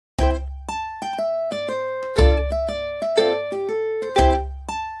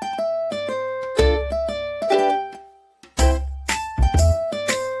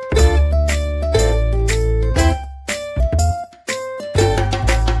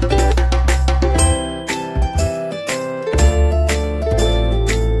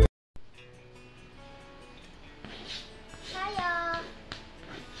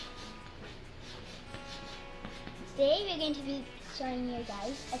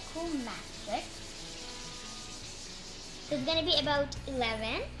cool math trick. So it's gonna be about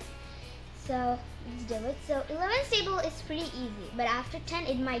 11. So let's do it. So 11's table is pretty easy, but after 10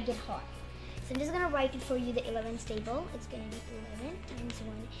 it might get hard. So I'm just gonna write it for you, the 11's table. It's gonna be 11 times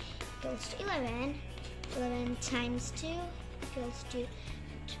 1 equals to 11. 11 times 2 equals to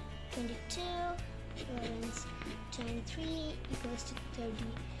 22. 11 times 3 equals to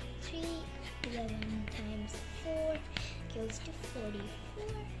 33. 11 times 4 equals to 44.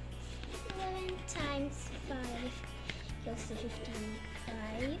 11 times 5 equals to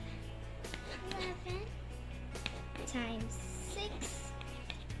 55. 11 times 6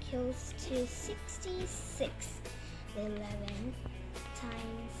 equals to 66. 11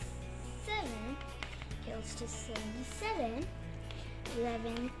 times 7 equals to 77.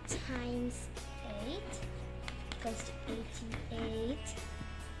 11 times 8 equals to 88.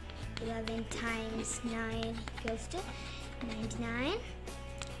 11 times 9 equals to 99.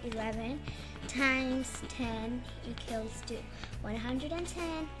 11 times 10 equals to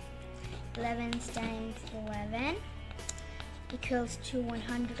 110. 11 times 11 equals to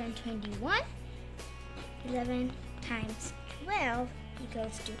 121. 11 times 12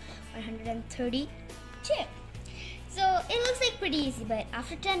 equals to 132. So it looks like pretty easy, but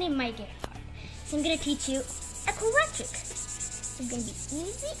after 10 it might get hard. So I'm going to teach you a cool math trick. It's going to be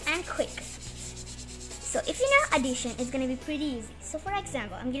easy and quick. So if you know addition, it's going to be pretty easy. So for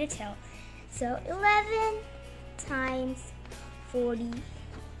example, I'm going to tell. So 11 times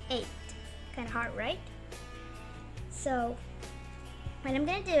 48. Kind of hard, right? So what I'm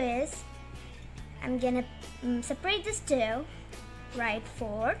going to do is I'm going to separate this two. Write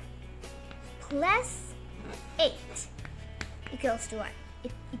 4 plus 8 equals to what?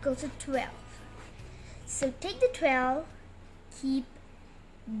 It equals to 12. So take the 12, keep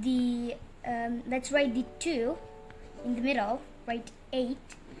the, let's write the 2 in the middle, write 8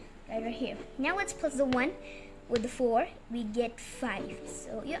 right over here. Now let's plus the 1 with the 4, we get 5.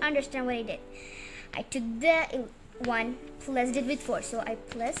 So you understand what I did. I took the 1, plus it with 4. So I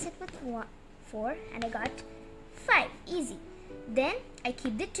plus it with 4 and I got 5. Easy. Then I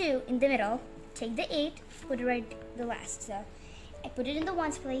keep the 2 in the middle, take the 8, put it right the last. So I put it in the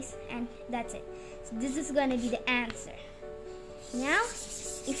ones place and that's it. So this is going to be the answer. Now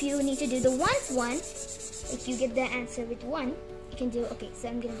if you need to do the ones one, if you get the answer with 1, you can do, okay, so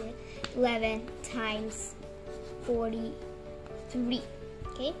I'm going to do 11 times 43.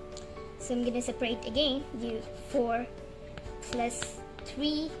 Okay, so I'm going to separate again, do 4 plus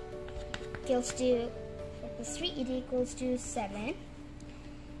 3 equals to 4 plus 3, it equals to 7.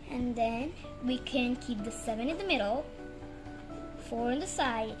 And then we can keep the 7 in the middle, 4 on the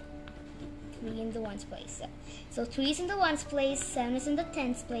side, 3 in the ones place. So 3 is in the ones place, 7 is in the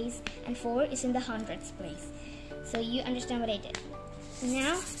tens place, and 4 is in the hundreds place. So you understand what I did.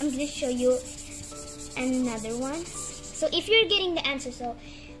 Now I'm going to show you another one. So if you're getting the answer, so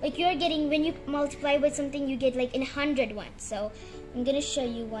like you're getting, when you multiply with something, you get like in 100 ones. So I'm going to show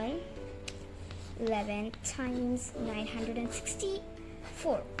you one. 11 times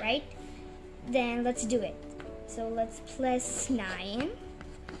 964, right? Then let's do it. So let's plus 9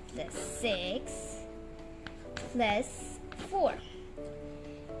 plus 6 plus 4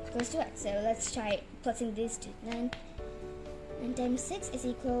 equals to what? So let's try plussing these two. 9 times 6 is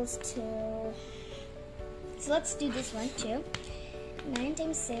equals to, so let's do this one too. 9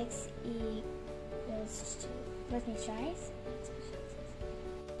 times 6 equals to, let me try.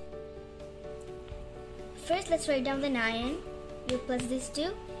 First, let's write down the 9. We plus these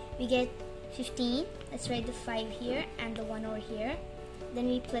two, we get 15. Let's write the 5 here and the 1 over here. Then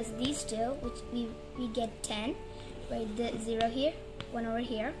we plus these two, which we get 10. Write the 0 here, 1 over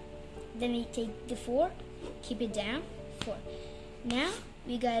here. Then we take the 4, keep it down, 4. Now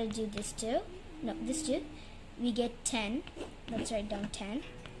we gotta do this two. No, this two. We get 10. Let's write down 10.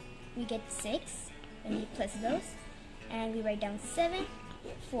 We get 6. Then we plus those, and we write down 7,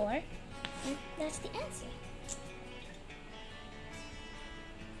 4, and that's the answer.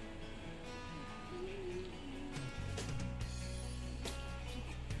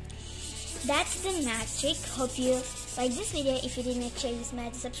 That's the math trick. Hope you like this video. If you did, make sure you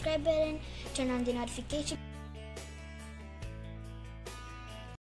smash the subscribe button, turn on the notification